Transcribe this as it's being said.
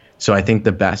So I think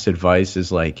the best advice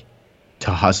is like to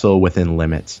hustle within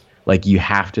limits. Like you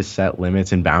have to set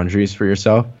limits and boundaries for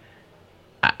yourself.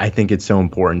 I think it's so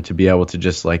important to be able to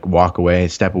just like walk away,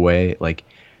 step away, like,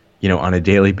 on a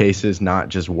daily basis, not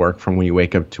just work from when you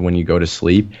wake up to when you go to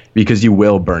sleep, because you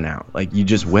will burn out. Like you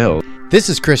just will. This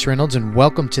is Chris Reynolds, and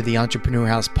welcome to the Entrepreneur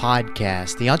House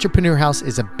podcast. The Entrepreneur House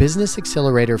is a business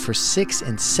accelerator for 6-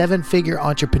 and 7-figure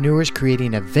entrepreneurs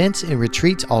creating events and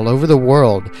retreats all over the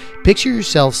world. Picture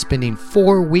yourself spending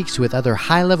 4 weeks with other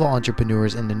high-level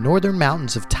entrepreneurs in the northern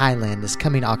mountains of Thailand this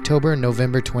coming October and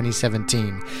November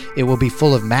 2017. It will be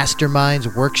full of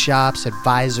masterminds, workshops,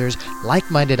 advisors,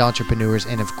 like-minded entrepreneurs,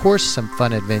 and of course, some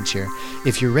fun adventure.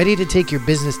 If you're ready to take your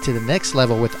business to the next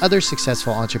level with other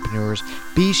successful entrepreneurs,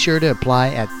 be sure to apply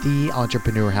at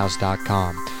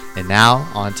theentrepreneurhouse.com. And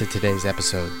now, on to today's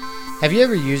episode. Have you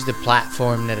ever used a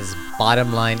platform that is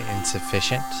bottom line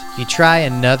insufficient? You try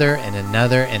another and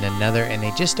another and another, and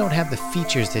they just don't have the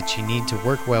features that you need to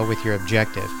work well with your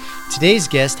objective. Today's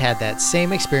guest had that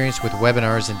same experience with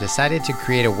webinars and decided to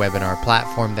create a webinar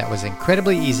platform that was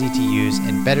incredibly easy to use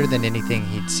and better than anything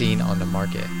he'd seen on the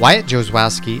market. Wyatt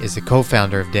Jozwowski is the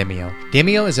co-founder of Demio.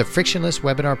 Demio is a frictionless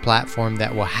webinar platform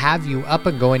that will have you up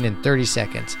and going in 30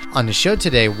 seconds. On the show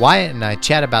today, Wyatt and I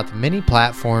chat about the many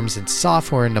platforms and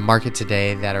software in the market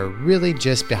today that are really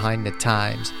just behind the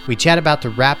times. We chat about the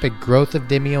rapid growth of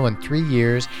Demio in 3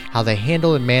 years, how they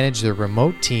handle and manage their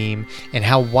remote team, and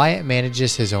how Wyatt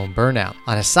manages his own burnout.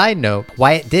 On a side note,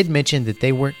 Wyatt did mention that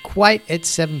they weren't quite at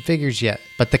 7 figures yet,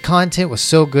 but the content was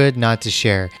so good not to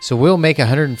share. So we'll make a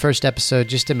 101st episode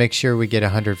just to make sure we get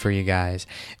 100 for you guys.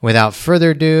 Without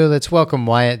further ado, let's welcome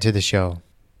Wyatt to the show.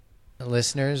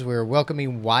 Listeners, we're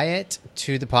welcoming Wyatt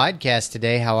to the podcast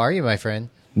today. How are you, my friend?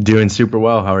 Doing super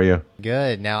well. How are you?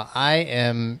 Good. Now, I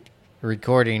am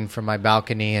recording from my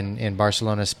balcony in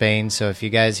Barcelona, Spain. So if you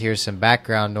guys hear some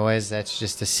background noise, that's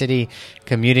just the city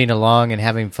commuting along and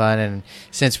having fun. And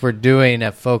since we're doing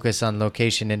a focus on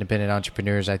location independent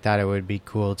entrepreneurs, I thought it would be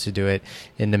cool to do it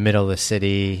in the middle of the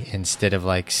city instead of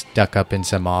like stuck up in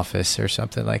some office or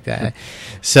something like that.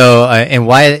 So, and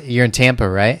Wyatt, you're in Tampa,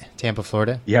 right? Tampa,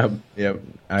 Florida? Yep.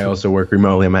 I also work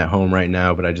remotely. I'm at home right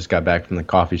now, but I just got back from the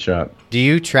coffee shop. Do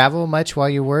you travel much while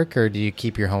you work, or do you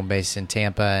keep your home base in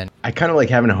Tampa? And I kind of like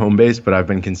having a home base, but I've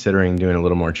been considering doing a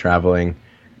little more traveling.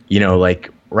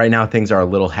 Like right now things are a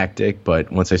little hectic, but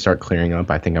once I start clearing up,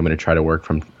 I think I'm going to try to work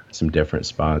from some different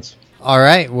spots. All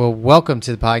right. Well, welcome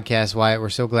to the podcast, Wyatt. We're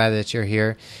so glad that you're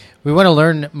here. We want to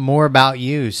learn more about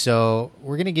you, so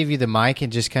we're going to give you the mic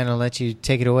and just kind of let you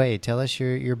take it away. Tell us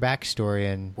your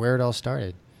backstory and where it all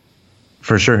started.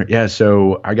 For sure. Yeah.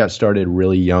 So I got started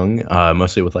really young,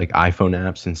 mostly with like iPhone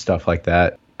apps and stuff like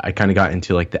that. I kind of got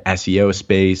into like the SEO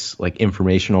space, like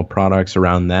informational products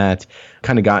around that,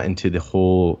 kind of got into the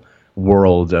whole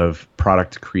world of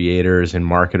product creators and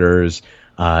marketers,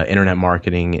 internet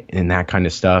marketing and that kind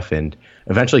of stuff. And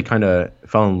eventually kind of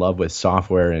fell in love with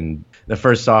software. And the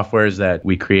first softwares that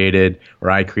we created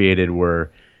or I created were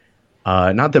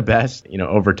not the best,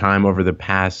 over time, over the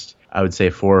past, I would say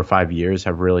 4 or 5 years,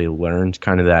 have really learned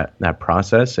kind of that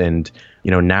process. And,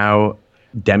 now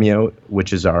Demio,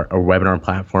 which is our webinar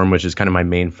platform, which is kind of my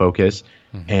main focus.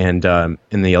 Mm-hmm. And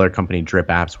in the other company, Drip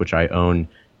Apps, which I own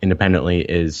independently,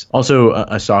 is also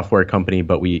a software company,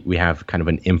 but we have kind of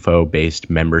an info-based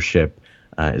membership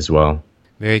as well.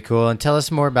 Very cool. And tell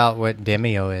us more about what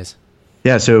Demio is.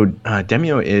 Yeah, so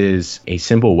Demio is a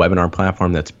simple webinar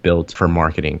platform that's built for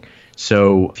marketing.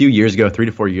 So a few years ago, 3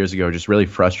 to 4 years ago, just really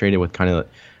frustrated with kind of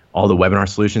all the webinar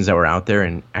solutions that were out there.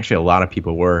 And actually a lot of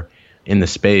people were in the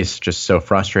space, just so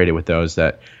frustrated with those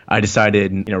that I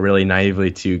decided, really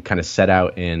naively to kind of set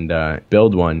out and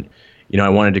build one. I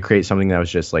wanted to create something that was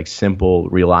just like simple,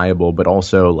 reliable, but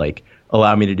also like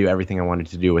allow me to do everything I wanted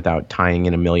to do without tying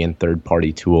in a million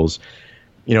third-party tools.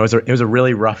 It was a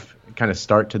really rough kind of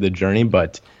start to the journey,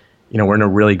 but we're in a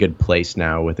really good place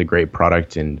now with a great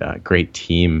product and great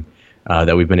team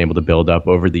that we've been able to build up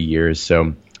over the years.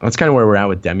 So that's kind of where we're at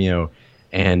with Demio,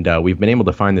 and we've been able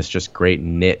to find this just great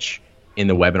niche in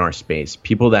the webinar space.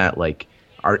 People that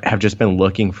have just been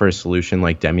looking for a solution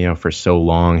like Demio for so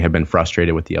long, have been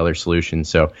frustrated with the other solutions.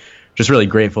 So just really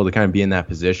grateful to kind of be in that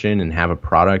position and have a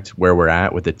product where we're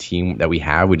at with the team that we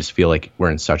have. We just feel like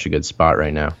we're in such a good spot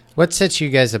right now. What sets you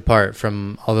guys apart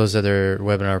from all those other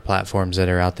webinar platforms that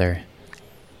are out there?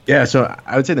 Yeah, so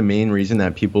I would say the main reason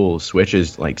that people switch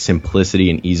is like simplicity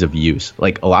and ease of use.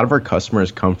 Like a lot of our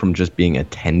customers come from just being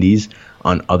attendees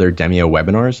on other Demio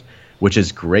webinars, which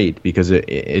is great because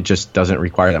it just doesn't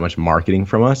require that much marketing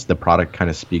from us. The product kind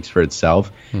of speaks for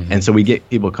itself. Mm-hmm. And so we get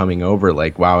people coming over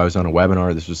like, wow, I was on a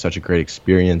webinar. This was such a great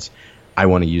experience. I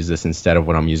want to use this instead of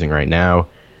what I'm using right now.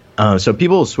 So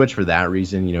people will switch for that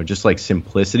reason, just like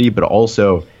simplicity, but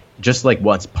also just like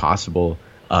what's possible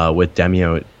with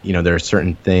Demio. There are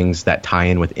certain things that tie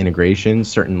in with integrations,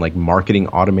 certain like marketing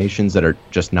automations that are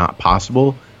just not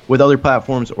possible with other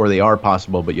platforms, or they are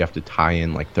possible, but you have to tie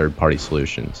in like third-party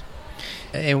solutions.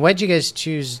 And why did you guys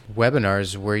choose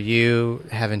webinars? Were you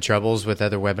having troubles with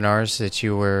other webinars that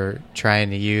you were trying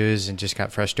to use and just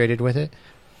got frustrated with it?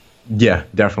 Yeah,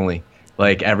 definitely.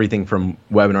 Like everything from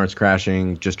webinars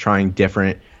crashing, just trying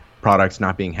different products,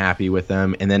 not being happy with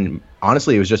them. And then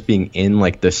honestly, it was just being in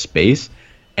like the space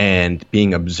and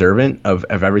being observant of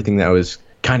everything that was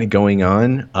kind of going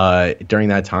on during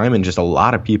that time. And just a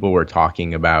lot of people were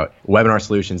talking about webinar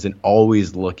solutions and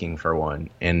always looking for one.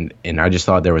 And I just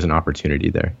thought there was an opportunity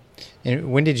there.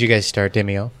 And when did you guys start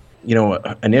Demio?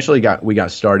 Initially we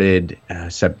got started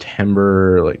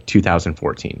September like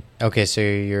 2014. Okay, so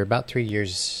you're about 3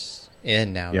 years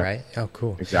in now, yeah. Right? Oh,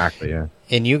 cool. Exactly, yeah.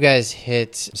 And you guys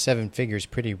hit 7 figures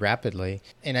pretty rapidly.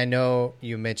 And I know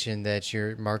you mentioned that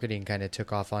your marketing kind of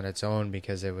took off on its own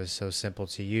because it was so simple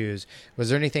to use. Was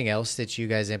there anything else that you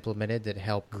guys implemented that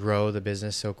helped grow the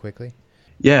business so quickly?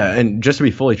 Yeah, and just to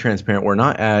be fully transparent, we're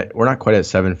not quite at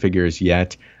 7 figures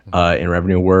yet in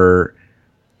revenue. We're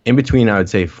in between, I would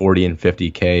say, 40 and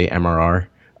 50K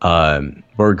MRR.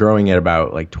 We're growing at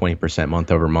about like 20% month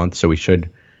over month, so we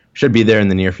should be there in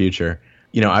the near future.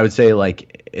 I would say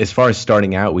like as far as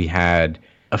starting out, we had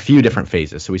a few different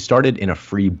phases. So we started in a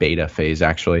free beta phase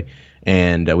actually,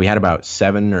 and we had about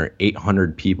 700 or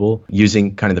 800 people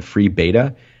using kind of the free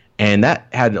beta, and that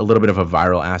had a little bit of a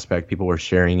viral aspect. People were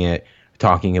sharing it,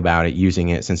 talking about it, using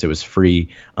it since it was free,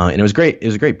 and it was great. It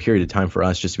was a great period of time for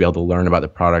us just to be able to learn about the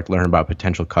product, learn about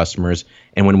potential customers.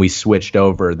 And when we switched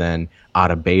over then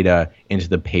out of beta into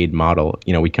the paid model,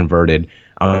 we converted,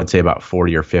 I would say, about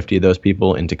 40 or 50 of those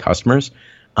people into customers.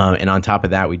 And on top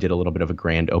of that, we did a little bit of a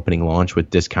grand opening launch with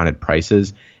discounted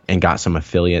prices and got some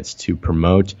affiliates to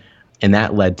promote. And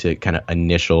that led to kind of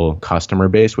initial customer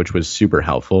base, which was super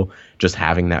helpful, just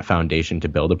having that foundation to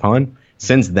build upon.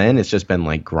 Since then, it's just been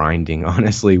like grinding.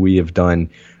 Honestly, we have done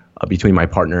between my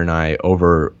partner and I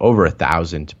over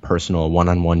 1,000 personal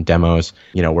one-on-one demos.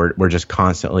 We're just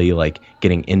constantly like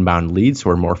getting inbound leads. So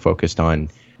we're more focused on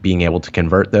being able to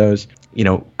convert those,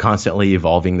 constantly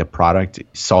evolving the product,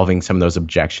 solving some of those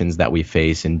objections that we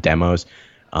face in demos,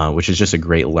 which is just a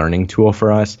great learning tool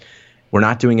for us. We're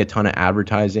not doing a ton of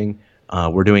advertising.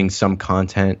 We're doing some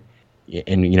content,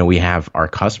 and we have our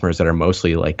customers that are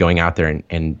mostly like going out there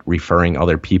and referring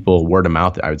other people. Word of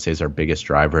mouth, I would say, is our biggest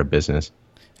driver of business.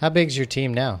 How big is your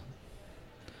team now?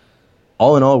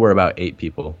 All in all, we're about 8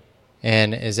 people.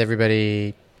 And is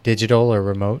everybody digital or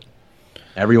remote?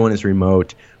 Everyone is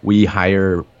remote. We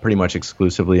hire pretty much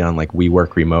exclusively on like We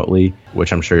Work Remotely,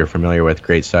 which I'm sure you're familiar with.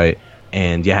 Great site.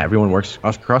 And yeah, everyone works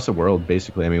across the world,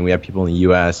 basically. I mean, we have people in the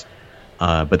US,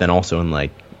 but then also in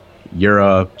like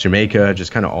Europe, Jamaica,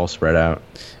 just kind of all spread out.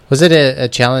 Was it a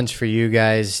challenge for you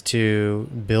guys to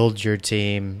build your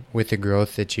team with the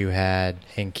growth that you had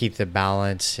and keep the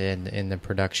balance in the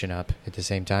production up at the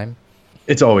same time?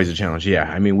 It's always a challenge, yeah.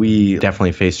 I mean, we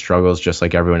definitely face struggles just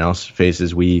like everyone else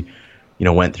faces. We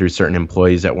went through certain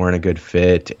employees that weren't a good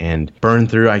fit and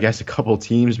burned through, I guess, a couple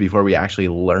teams before we actually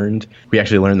learned. We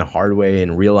actually learned the hard way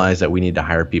and realized that we need to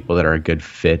hire people that are a good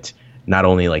fit, not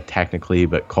only like technically,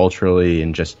 but culturally,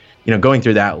 and just, going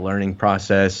through that learning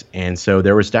process. And so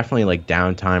there was definitely like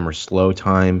downtime or slow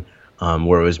time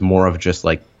where it was more of just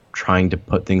like trying to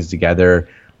put things together,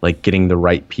 like getting the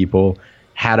right people.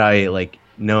 Had I like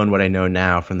known what I know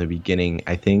now from the beginning,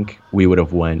 I think we would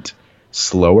have went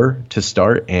slower to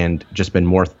start and just been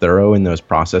more thorough in those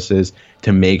processes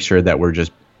to make sure that we're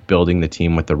just building the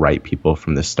team with the right people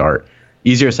from the start.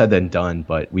 Easier said than done,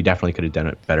 but we definitely could have done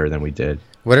it better than we did.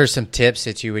 What are some tips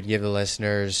that you would give the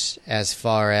listeners as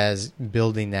far as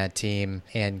building that team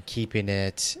and keeping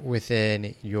it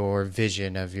within your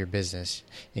vision of your business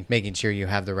and making sure you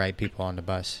have the right people on the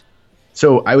bus?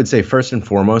 So I would say first and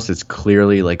foremost, it's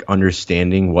clearly like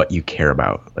understanding what you care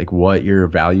about, like what your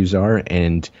values are,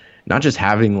 and not just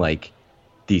having like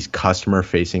these customer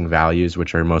facing values,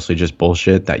 which are mostly just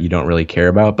bullshit that you don't really care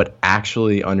about, but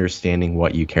actually understanding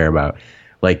what you care about,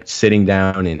 like sitting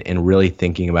down and really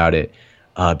thinking about it,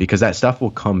 because that stuff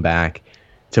will come back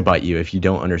to bite you if you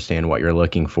don't understand what you're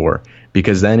looking for,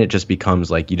 because then it just becomes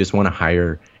like you just want to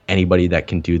hire anybody that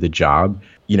can do the job.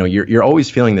 You're always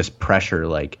feeling this pressure,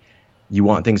 like you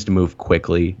want things to move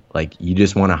quickly, like you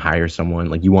just want to hire someone,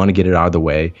 like you want to get it out of the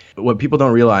way. But what people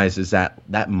don't realize is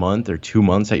that month or 2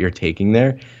 months that you're taking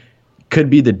there could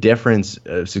be the difference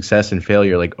of success and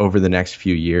failure, like over the next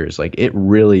few years. Like it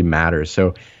really matters.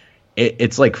 So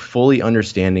it's like fully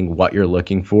understanding what you're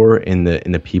looking for in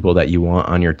the people that you want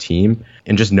on your team,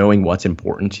 and just knowing what's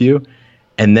important to you.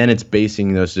 And then it's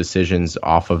basing those decisions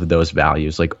off of those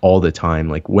values, like all the time,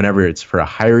 like whenever it's for a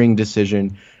hiring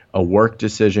decision, a work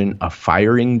decision, a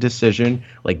firing decision,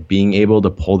 like being able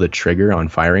to pull the trigger on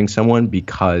firing someone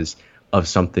because of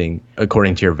something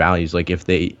according to your values. Like if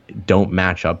they don't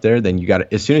match up there, then you got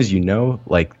to, as soon as you know,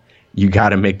 like you got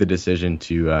to make the decision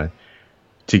to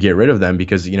get rid of them,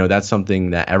 because, you know, that's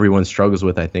something that everyone struggles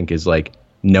with, I think, is like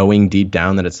knowing deep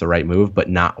down that it's the right move, but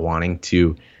not wanting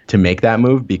to make that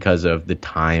move because of the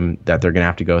time that they're going to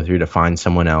have to go through to find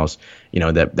someone else, you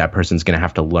know, that person's going to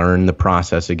have to learn the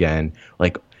process again,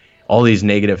 like all these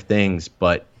negative things.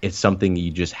 But it's something you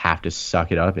just have to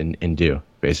suck it up and do,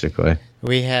 basically.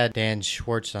 We had Dan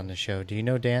Schwartz on the show. Do you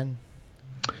know Dan?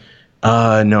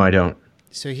 No, I don't.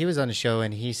 So he was on the show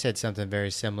and he said something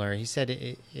very similar. He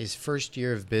said his first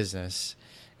year of business,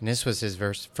 and this was his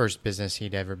first business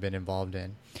he'd ever been involved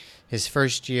in. His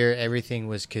first year, everything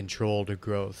was controlled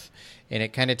growth. And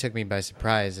it kind of took me by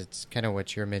surprise. It's kind of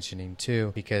what you're mentioning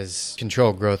too, because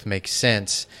controlled growth makes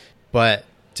sense. But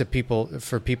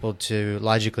for people to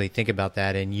logically think about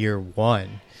that in year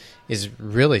one is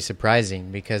really surprising,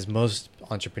 because most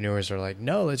entrepreneurs are like,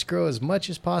 no, let's grow as much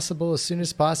as possible, as soon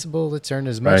as possible. Let's earn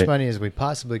as much money as we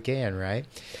possibly can, right?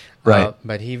 Right.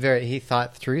 But he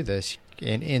thought through this.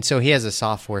 And so he has a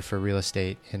software for real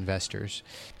estate investors.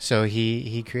 So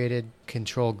he created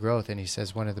controlled growth, and he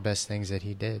says one of the best things that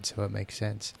he did. So it makes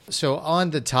sense. So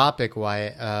on the topic,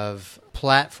 Wyatt, of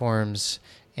platforms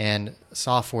and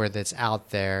software that's out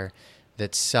there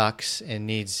that sucks and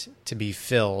needs to be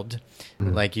filled,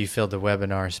 like you filled the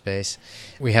webinar space.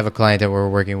 We have a client that we're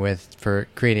working with for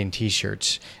creating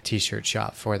t-shirt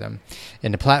shop for them.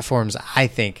 And the platforms, I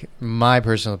think, my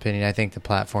personal opinion, I think the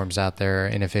platforms out there are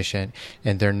inefficient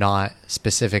and they're not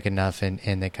specific enough, and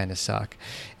they kind of suck.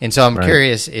 And so I'm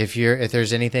curious if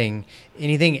there's anything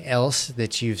else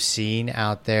that you've seen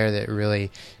out there that really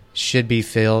should be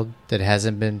filled that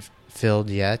hasn't been filled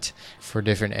yet, for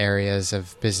different areas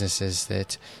of businesses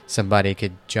that somebody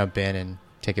could jump in and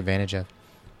take advantage of?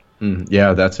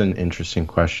 Yeah, that's an interesting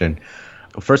question.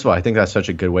 First of all, I think that's such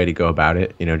a good way to go about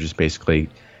it. You know, just basically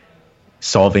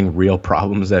solving real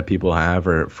problems that people have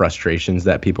or frustrations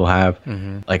that people have.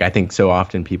 Like, I think so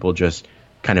often people just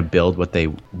kind of build what they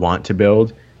want to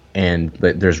build, and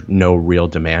there's no real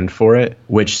demand for it,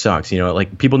 which sucks. You know,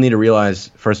 like, people need to realize,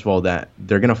 first of all, that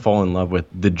they're going to fall in love with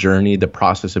the journey, the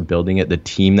process of building it, the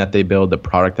team that they build, the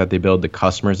product that they build, the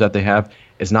customers that they have.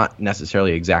 Is not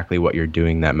necessarily exactly what you're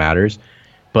doing that matters.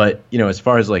 But, you know, as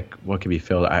far as like what can be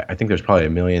filled, I think there's probably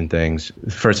a million things. The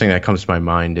first thing that comes to my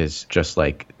mind is just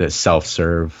like the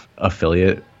self-serve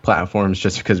affiliate platforms,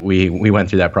 just because we went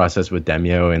through that process with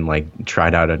Demio and like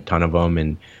tried out a ton of them,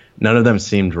 and none of them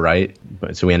seemed right.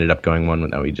 But so we ended up going one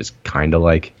that we just kind of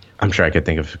like. I'm sure I could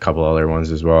think of a couple other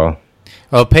ones as well.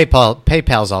 Well,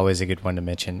 PayPal's always a good one to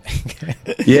mention.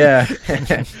 Yeah.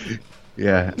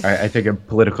 Yeah, I take a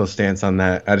political stance on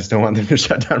that. I just don't want them to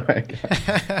shut down my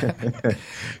account.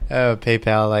 Oh,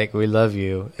 PayPal, like, we love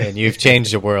you, and you've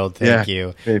changed the world. Thank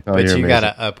you. PayPal, but you got to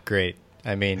amazing. upgrade.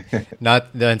 I mean,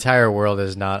 not the entire world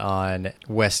is not on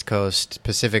West Coast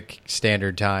Pacific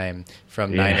Standard Time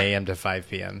from 9 a.m. to 5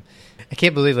 p.m. I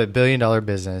can't believe a $1 billion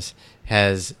business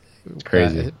has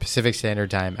crazy Pacific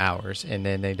Standard Time hours, and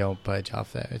then they don't budge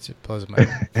off that. It blows my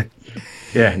mind.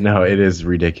 Yeah, no, it is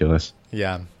ridiculous.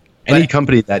 Yeah. Any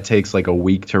company that takes like a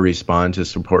week to respond to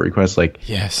support requests, like,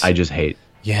 yes, I just hate.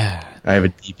 Yeah. I have a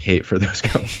deep hate for those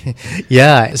companies.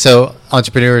 Yeah. So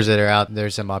entrepreneurs that are out,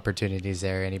 there's some opportunities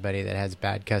there. Anybody that has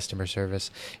bad customer service.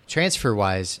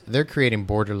 TransferWise, they're creating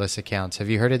borderless accounts. Have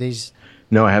you heard of these?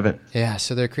 No, I haven't. Yeah.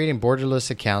 So they're creating borderless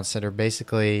accounts that are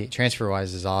basically,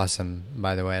 TransferWise is awesome,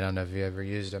 by the way. I don't know if you ever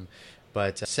used them,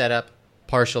 but set up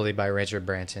partially by Richard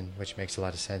Branson, which makes a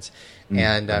lot of sense.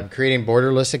 And creating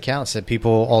borderless accounts that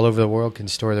people all over the world can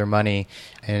store their money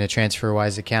in a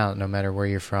TransferWise account, no matter where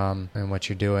you're from and what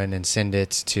you're doing, and send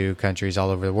it to countries all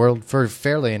over the world for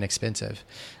fairly inexpensive,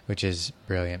 which is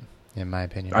brilliant, in my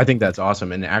opinion. I think that's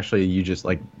awesome. And actually, you just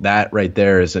like that right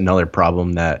there is another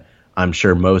problem that I'm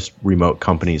sure most remote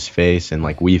companies face, and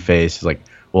like we face, is like,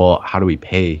 well, how do we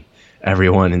pay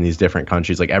everyone in these different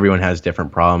countries? Like, everyone has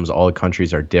different problems. All the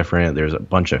countries are different. There's a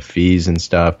bunch of fees and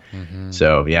stuff.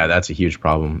 So yeah, that's a huge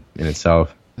problem in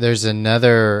itself. There's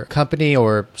another company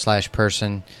or /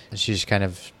 person. She's kind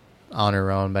of on her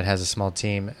own, but has a small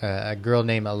team. A girl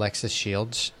named Alexis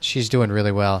Shields. She's doing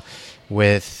really well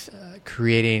with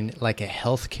creating like a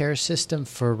healthcare system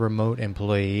for remote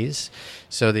employees.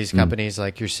 So these companies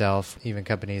like yourself, even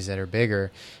companies that are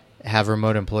bigger, have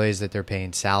remote employees that they're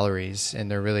paying salaries and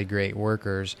they're really great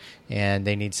workers and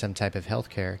they need some type of health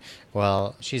care.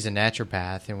 Well, she's a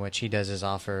naturopath, and what she does is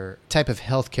offer type of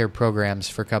healthcare programs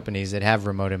for companies that have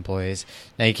remote employees.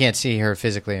 Now, you can't see her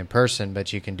physically in person,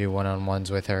 but you can do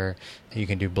one-on-ones with her. You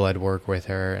can do blood work with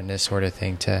her and this sort of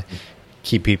thing to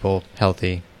keep people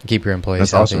healthy, keep your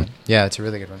employees healthy. Awesome. Yeah, it's a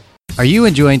really good one. Are you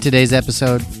enjoying today's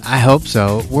episode? I hope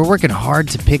so. We're working hard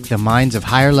to pick the minds of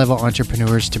higher-level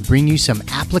entrepreneurs to bring you some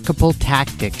applicable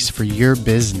tactics for your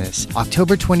business.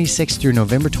 October 26th through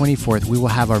November 24th, we will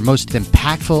have our most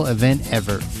impactful event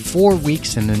ever, 4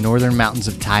 weeks in the northern mountains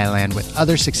of Thailand with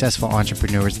other successful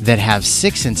entrepreneurs that have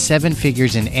 6 and 7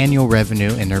 figures in annual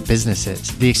revenue in their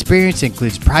businesses. The experience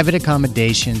includes private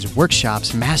accommodations,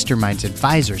 workshops, masterminds,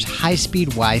 advisors, high-speed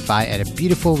Wi-Fi at a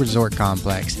beautiful resort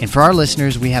complex. And for our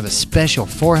listeners, we have a special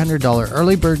 $400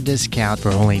 early bird discount for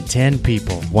only 10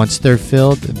 people. Once they're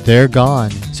filled, they're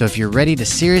gone. So if you're ready to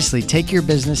seriously take your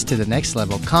business to the next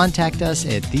level, contact us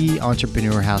at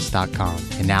theentrepreneurhouse.com.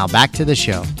 And now back to the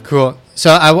show. Cool.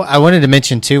 So I wanted to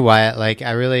mention too, Wyatt,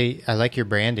 I like your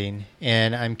branding,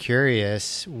 and I'm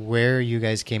curious where you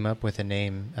guys came up with the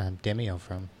name Demio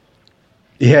from.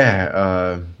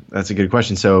 Yeah, that's a good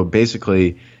question. So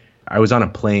basically, I was on a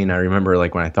plane. I remember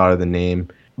when I thought of the name,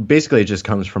 basically it just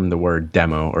comes from the word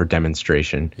demo or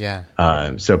demonstration.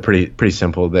 Yeah. So pretty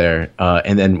simple there.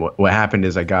 And then what happened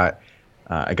is I got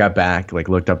back,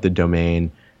 looked up the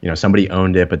domain. Somebody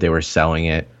owned it, but they were selling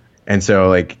it, and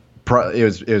so it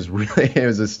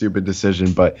was a stupid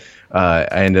decision, but I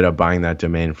ended up buying that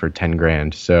domain for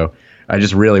 $10,000. So I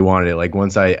just really wanted it.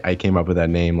 Once I came up with that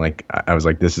name, I was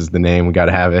like, this is the name, we got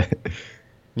to have it.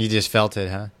 You just felt it,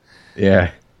 huh?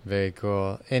 Yeah. Very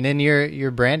cool. And then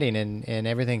your branding and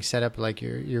everything's set up,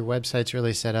 your website's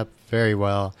really set up very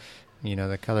well.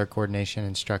 The color coordination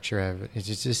and structure of it,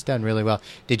 it's just done really well.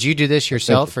 Did you do this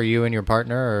yourself, or you and your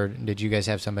partner, or did you guys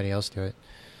have somebody else do it?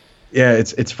 Yeah,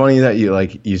 it's funny that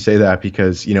you say that,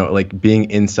 because being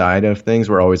inside of things,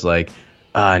 we're always it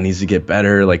needs to get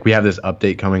better. We have this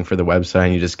update coming for the website,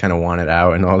 and you just kind of want it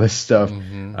out and all this stuff.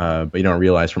 Mm-hmm. But you don't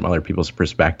realize from other people's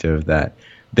perspective that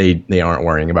they aren't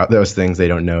worrying about those things. They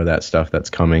don't know that stuff that's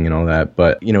coming and all that.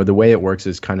 But the way it works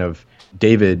is kind of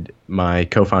David, my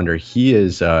co-founder, he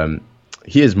is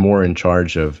more in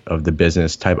charge of the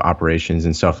business type operations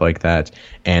and stuff like that,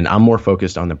 and I'm more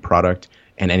focused on the product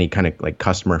and any kind of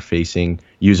customer facing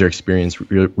user experience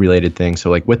related things.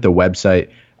 So with the website,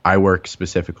 I work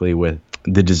specifically with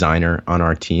the designer on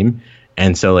our team,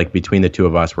 and so between the two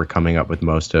of us, we're coming up with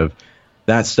most of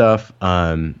that stuff,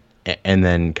 and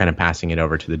then kind of passing it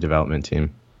over to the development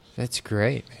team. That's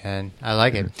great, man. I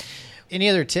like it. Any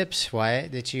other tips,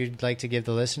 Wyatt, that you'd like to give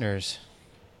the listeners?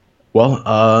 Well,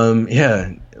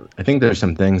 yeah, I think there's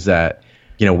some things that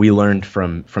we learned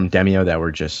from Demio that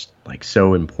were just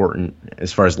so important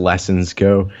as far as lessons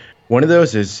go. One of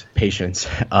those is patience,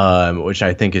 which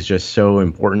I think is just so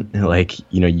important.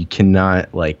 You cannot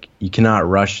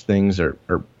rush things or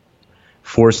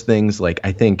force things.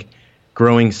 I think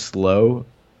growing slow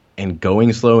and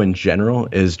going slow in general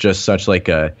is just such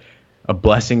a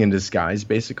blessing in disguise,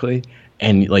 basically.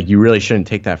 And you really shouldn't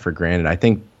take that for granted. I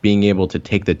think being able to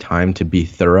take the time to be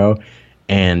thorough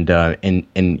and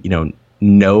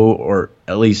know, or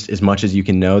at least as much as you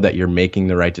can know, that you're making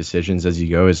the right decisions as you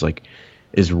go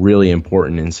is really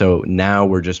important. And so now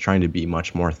we're just trying to be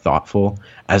much more thoughtful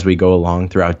as we go along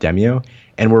throughout Demio,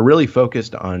 and we're really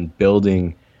focused on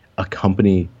building a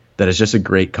company that is just a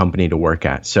great company to work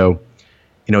at. So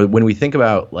when we think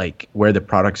about where the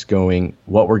product's going,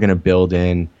 what we're going to build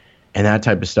in, and that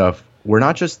type of stuff, we're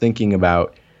not just thinking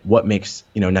about what makes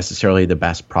necessarily the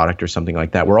best product or something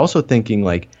like that. We're also thinking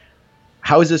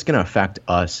how is this going to affect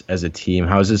us as a team?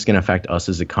 How is this going to affect us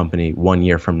as a company 1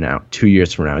 year from now, 2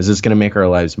 years from now? Is this going to make our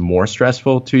lives more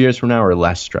stressful 2 years from now or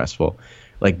less stressful?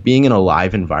 Being in a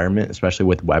live environment, especially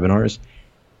with webinars,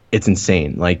 it's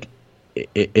insane.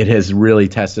 It has really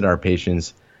tested our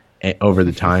patience over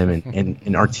the time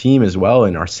and our team as well,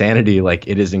 and our sanity.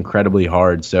 It is incredibly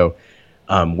hard. So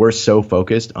we're so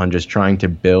focused on just trying to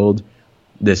build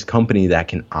this company that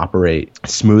can operate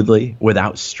smoothly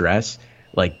without stress,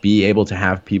 be able to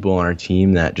have people on our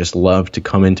team that just love to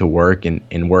come into work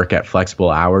and work at flexible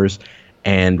hours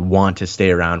and want to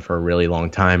stay around for a really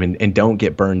long time and don't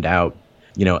get burned out.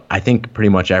 I think pretty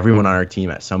much everyone on our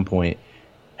team at some point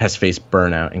has faced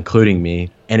burnout, including me.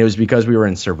 And it was because we were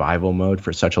in survival mode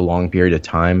for such a long period of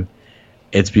time.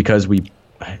 It's because we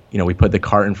put the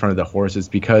cart in front of the horse. It's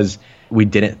because we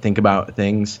didn't think about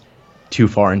things too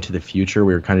far into the future.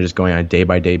 We were kind of just going on a day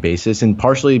by day basis, and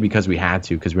partially because we had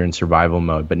to, because we were in survival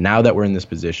mode. But now that we're in this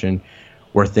position,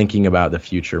 we're thinking about the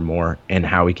future more and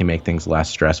how we can make things less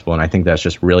stressful. And I think that's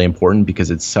just really important because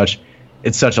it's such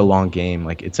a long game.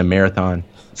 Like, it's a marathon.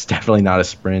 It's definitely not a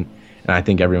sprint. And I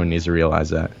think everyone needs to realize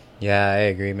that. Yeah, I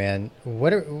agree, man.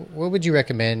 What would you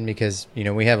recommend? Because,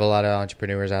 we have a lot of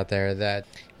entrepreneurs out there that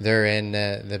they're in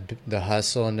the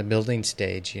hustle and the building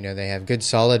stage. They have good,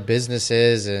 solid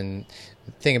businesses, and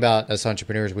the thing about us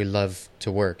entrepreneurs, we love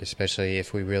to work, especially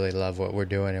if we really love what we're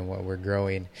doing and what we're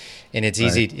growing. And it's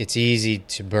easy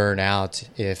to burn out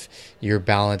if you're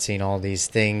balancing all these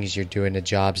things. You're doing the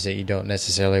jobs that you don't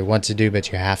necessarily want to do,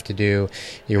 but you have to do.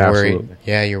 You're Absolutely. worried.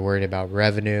 Yeah, you're worried about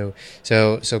revenue.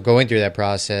 So going through that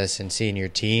process and seeing your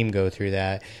team go through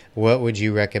that, what would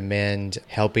you recommend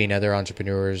helping other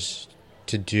entrepreneurs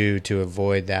to do to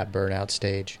avoid that burnout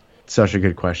stage? Such a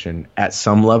good question. At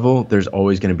some level, there's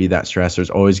always going to be that stress. There's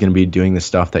always going to be doing the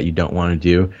stuff that you don't want to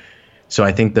do. So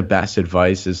I think the best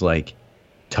advice is like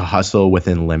to hustle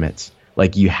within limits.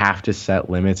 Like, you have to set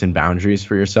limits and boundaries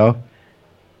for yourself.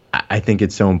 I think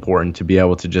it's so important to be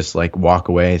able to just like walk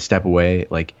away, step away,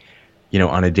 like,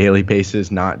 on a daily basis,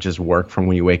 not just work from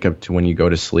when you wake up to when you go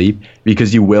to sleep,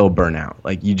 because you will burn out.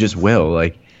 Like, you just will.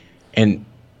 Like, and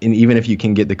even if you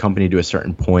can get the company to a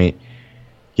certain point,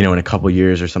 in a couple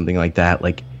years or something like that,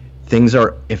 like,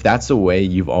 if that's the way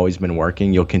you've always been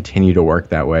working, you'll continue to work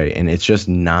that way, and it's just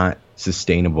not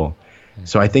sustainable.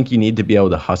 So I think you need to be able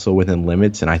to hustle within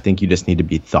limits, and I think you just need to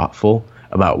be thoughtful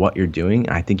about what you're doing.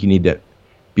 I think you need to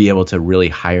be able to really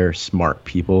hire smart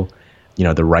people,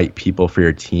 the right people for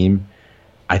your team.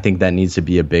 I think that needs to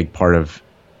be a big part of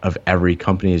every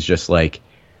company, is just like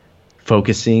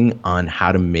focusing on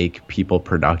how to make people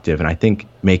productive. And I think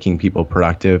making people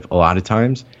productive, a lot of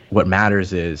times, what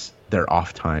matters is their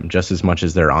off time just as much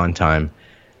as their on time.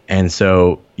 And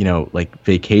so, like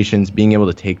vacations, being able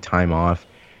to take time off,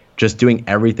 just doing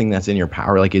everything that's in your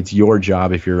power. Like, it's your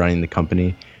job, if you're running the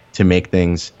company, to make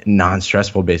things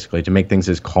non-stressful, basically, to make things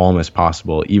as calm as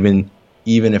possible, even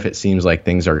if it seems like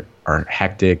things are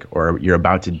hectic or you're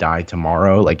about to die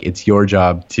tomorrow. Like, it's your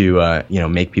job to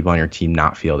make people on your team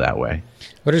not feel that way.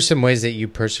 What are some ways that you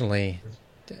personally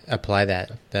apply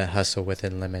the hustle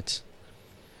within limits?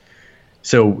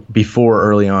 So before,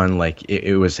 early on, like,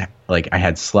 it was like I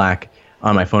had Slack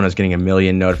on my phone. I was getting a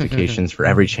million notifications for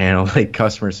every channel, like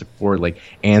customer support, like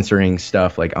answering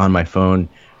stuff like on my phone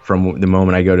from the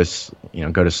moment I go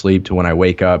to sleep to when I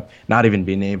wake up, not even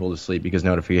being able to sleep because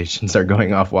notifications are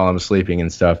going off while I'm sleeping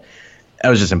and stuff. That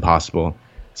was just impossible.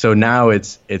 So now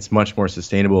it's much more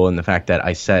sustainable in the fact that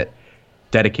I set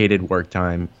dedicated work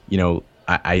time.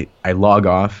 I log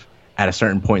off at a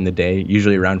certain point in the day,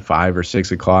 usually around 5 or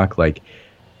 6 o'clock. Like,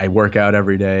 I work out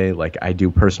every day. Like, I do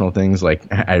personal things. Like,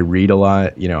 I read a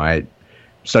lot. I'm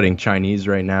studying Chinese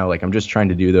right now. Like, I'm just trying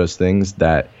to do those things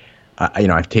that,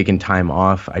 I've taken time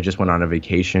off. I just went on a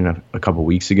vacation a couple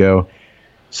weeks ago.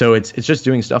 So it's just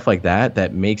doing stuff like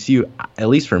that makes you, at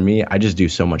least for me, I just do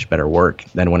so much better work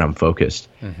than when I'm focused.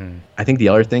 Mm-hmm. I think the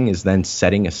other thing is then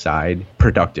setting aside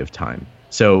productive time.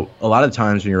 So a lot of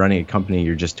times when you're running a company,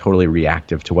 you're just totally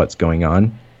reactive to what's going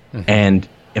on. Mm-hmm. And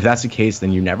if that's the case,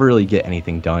 then you never really get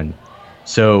anything done.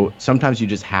 So sometimes you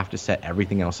just have to set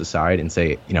everything else aside and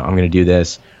say, I'm going to do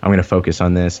this. I'm going to focus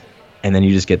on this. And then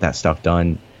you just get that stuff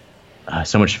done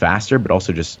so much faster, but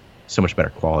also just so much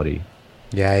better quality.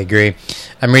 Yeah, I agree.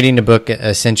 I'm reading the book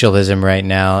Essentialism right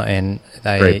now. And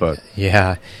Great book.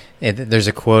 Yeah. There's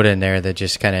a quote in there that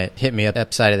just kind of hit me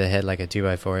upside of the head like a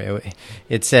 2x4.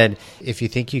 It said, if you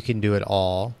think you can do it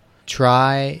all,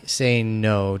 try saying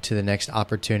no to the next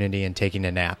opportunity and taking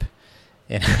a nap.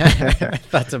 And I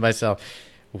thought to myself,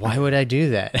 why would I do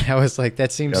that? I was like,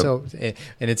 that seems so,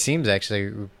 and it seems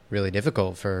actually really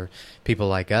difficult for people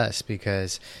like us,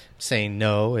 because saying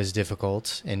no is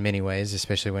difficult in many ways,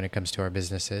 especially when it comes to our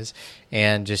businesses.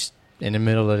 And just in the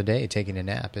middle of the day, taking a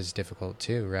nap is difficult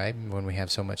too, right? When we have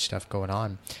so much stuff going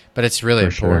on. But it's really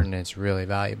important. Sure. It's really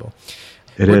valuable.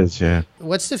 It is, yeah.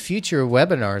 What's the future of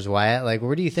webinars, Wyatt? Like,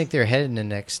 where do you think they're headed in the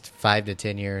next 5 to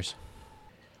 10 years?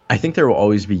 I think there will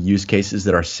always be use cases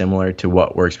that are similar to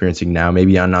what we're experiencing now.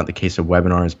 Maybe not the case of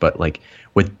webinars, but like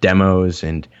with demos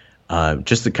and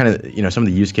just the kind of, some of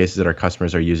the use cases that our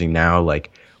customers are using now,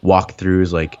 like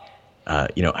walkthroughs, like,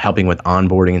 helping with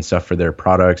onboarding and stuff for their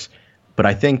products. But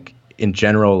I think in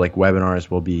general, like,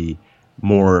 webinars will be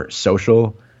more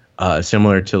social,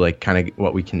 similar to like kind of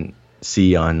what we can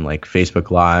see on like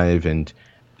Facebook Live and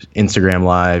Instagram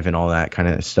Live and all that kind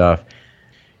of stuff.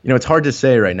 It's hard to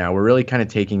say right now. We're really kind of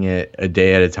taking it a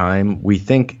day at a time. We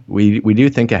do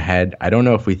think ahead. I don't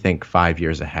know if we think 5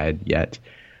 years ahead yet,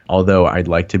 although I'd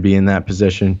like to be in that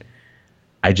position.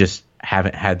 I just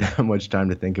haven't had that much time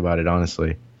to think about it,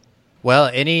 honestly.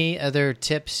 Well, any other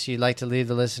tips you'd like to leave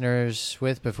the listeners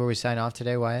with before we sign off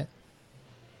today, Wyatt?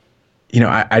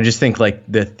 I just think like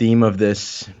the theme of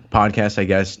this podcast, I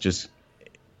guess, just,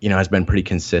 has been pretty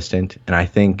consistent. And I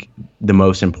think the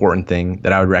most important thing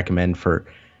that I would recommend for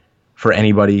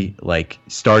anybody like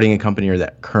starting a company or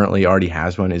that currently already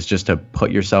has one is just to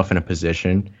put yourself in a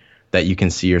position that you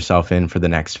can see yourself in for the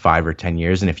next 5 or 10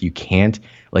 years. And if you can't,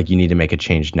 like, you need to make a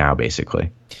change now, basically.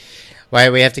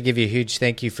 Wyatt, we have to give you a huge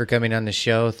thank you for coming on the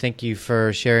show. Thank you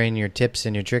for sharing your tips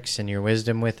and your tricks and your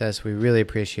wisdom with us. We really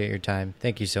appreciate your time.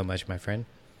 Thank you so much, my friend.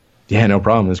 Yeah, no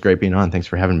problem. It was great being on. Thanks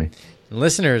for having me.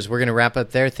 Listeners, we're going to wrap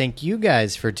up there. Thank you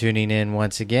guys for tuning in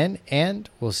once again, and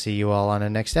we'll see you all on the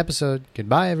next episode.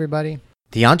 Goodbye, everybody.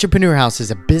 The Entrepreneur House is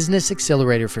a business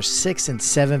accelerator for 6- and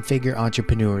 7-figure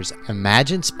entrepreneurs.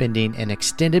 Imagine spending an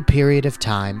extended period of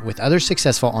time with other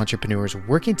successful entrepreneurs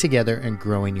working together and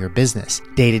growing your business.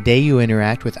 Day to day, you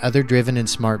interact with other driven and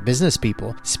smart business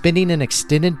people. Spending an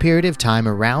extended period of time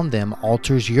around them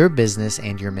alters your business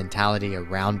and your mentality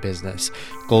around business.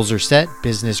 Goals are set,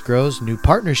 business grows, new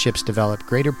partnerships develop,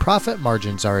 greater profit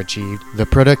margins are achieved, the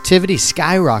productivity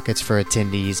skyrockets for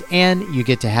attendees, and you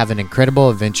get to have an incredible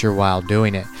adventure while doing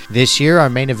it. This year,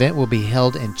 our main event will be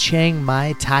held in Chiang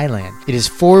Mai, Thailand. It is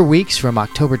 4 weeks from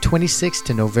October 26th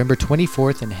to November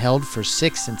 24th and held for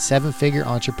 6- and 7-figure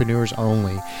entrepreneurs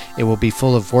only. It will be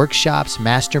full of workshops,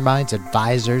 masterminds,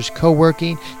 advisors,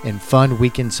 co-working, and fun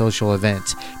weekend social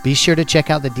events. Be sure to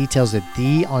check out the details at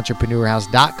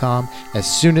theentrepreneurhouse.com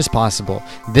as soon as possible.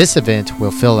 This event will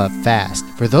fill up fast.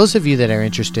 For those of you that are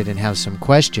interested and have some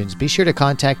questions, be sure to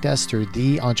contact us through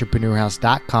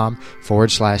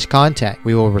theentrepreneurhouse.com/contact.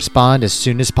 We will respond as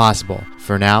soon as possible.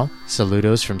 For now,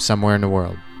 saludos from somewhere in the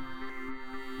world.